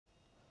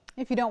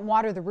If you don't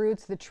water the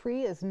roots, the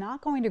tree is not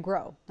going to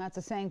grow. That's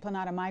a saying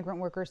Planada migrant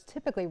workers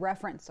typically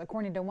reference,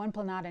 according to one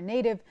Planada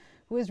native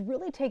who has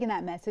really taken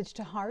that message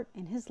to heart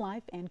in his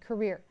life and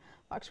career.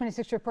 Fox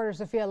 26 reporter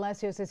Sofia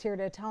Lesios is here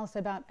to tell us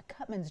about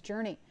Cutman's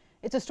journey.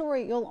 It's a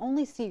story you'll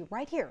only see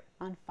right here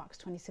on Fox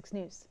 26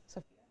 News.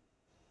 Sophia.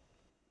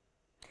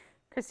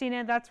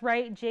 Christina, that's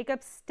right.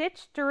 Jacob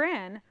Stitch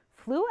Duran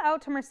flew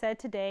out to Merced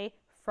today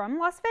from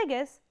Las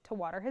Vegas to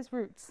water his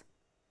roots.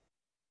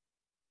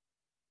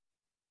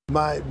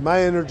 My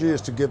energy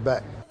is to give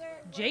back.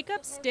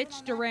 Jacob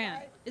Stitch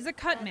Duran is a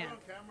cutman.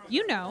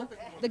 You know,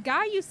 the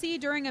guy you see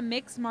during a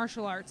mixed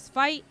martial arts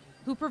fight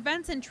who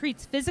prevents and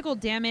treats physical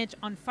damage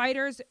on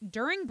fighters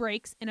during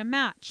breaks in a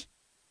match.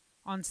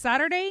 On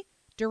Saturday,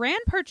 Duran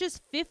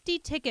purchased 50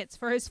 tickets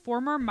for his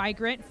former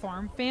migrant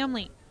farm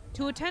family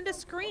to attend a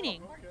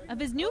screening of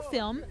his new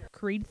film,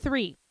 Creed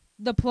III.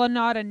 The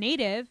Planada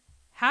native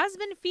has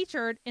been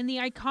featured in the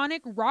iconic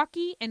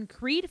Rocky and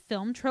Creed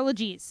film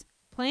trilogies,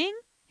 playing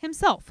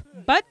himself.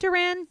 But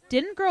Duran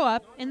didn't grow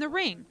up in the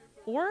ring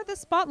or the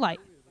spotlight.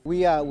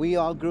 We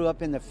all grew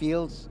up in the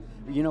fields.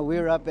 You know, we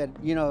were up at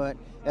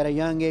a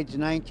young age,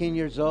 19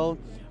 years old.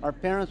 Our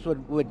parents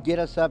would get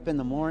us up in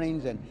the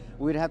mornings and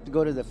we'd have to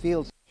go to the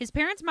fields. His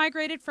parents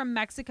migrated from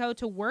Mexico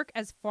to work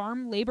as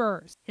farm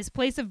laborers. His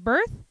place of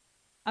birth,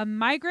 a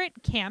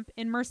migrant camp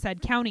in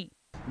Merced County.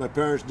 My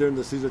parents during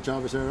the Cesar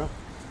Chavez era,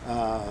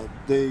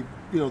 they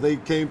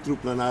came through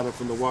Planada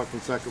from the walk from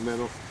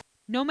Sacramento.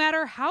 No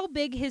matter how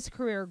big his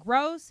career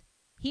grows,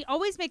 he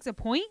always makes a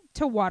point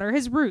to water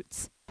his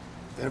roots.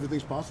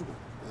 Everything's possible.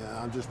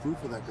 Yeah, I'm just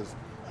proof of that because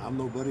I'm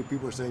nobody.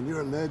 People are saying,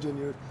 you're a legend,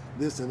 you're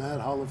this and that,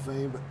 Hall of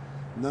Fame, but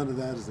none of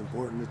that is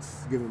important.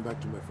 It's giving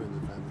back to my friends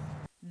and family.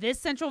 This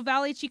Central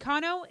Valley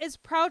Chicano is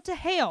proud to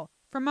hail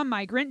from a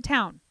migrant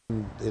town.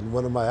 In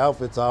one of my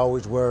outfits, I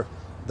always wear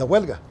the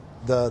huelga,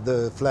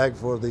 the flag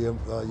for the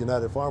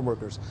United Farm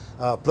Workers.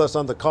 Plus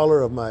on the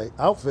collar of my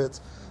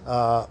outfits,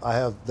 I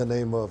have the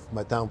name of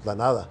my town,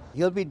 Planada.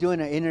 He'll be doing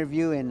an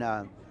interview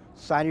in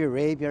Saudi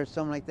Arabia or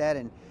something like that,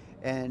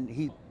 and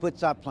he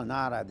puts out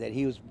Planada, that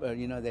he was,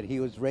 that he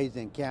was raised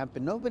in camp,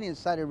 and nobody in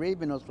Saudi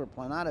Arabia knows where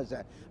Planada is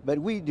at, but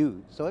we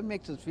do, so it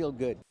makes us feel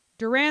good.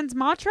 Duran's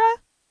mantra: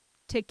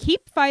 to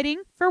keep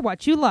fighting for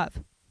what you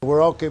love.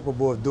 We're all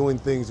capable of doing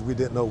things we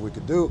didn't know we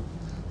could do.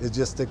 Is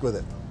just stick with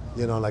it.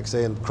 You know, like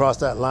saying, cross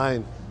that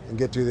line and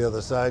get to the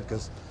other side.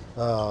 Because,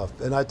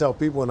 and I tell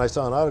people when I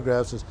sign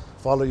autographs is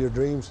follow your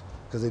dreams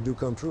because they do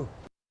come true.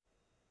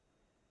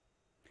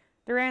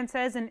 Duran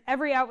says in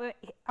every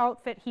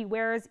outfit he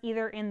wears,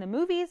 either in the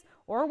movies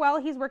or while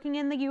he's working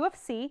in the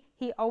UFC,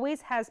 he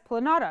always has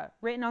Planada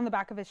written on the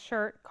back of his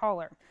shirt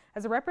collar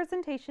as a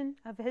representation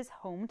of his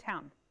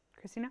hometown.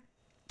 Christina?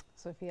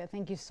 Sofia,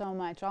 thank you so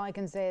much. All I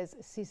can say is,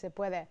 si se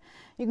puede.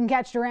 You can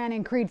catch Duran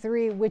in Creed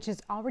III, which is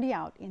already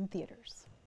out in theaters.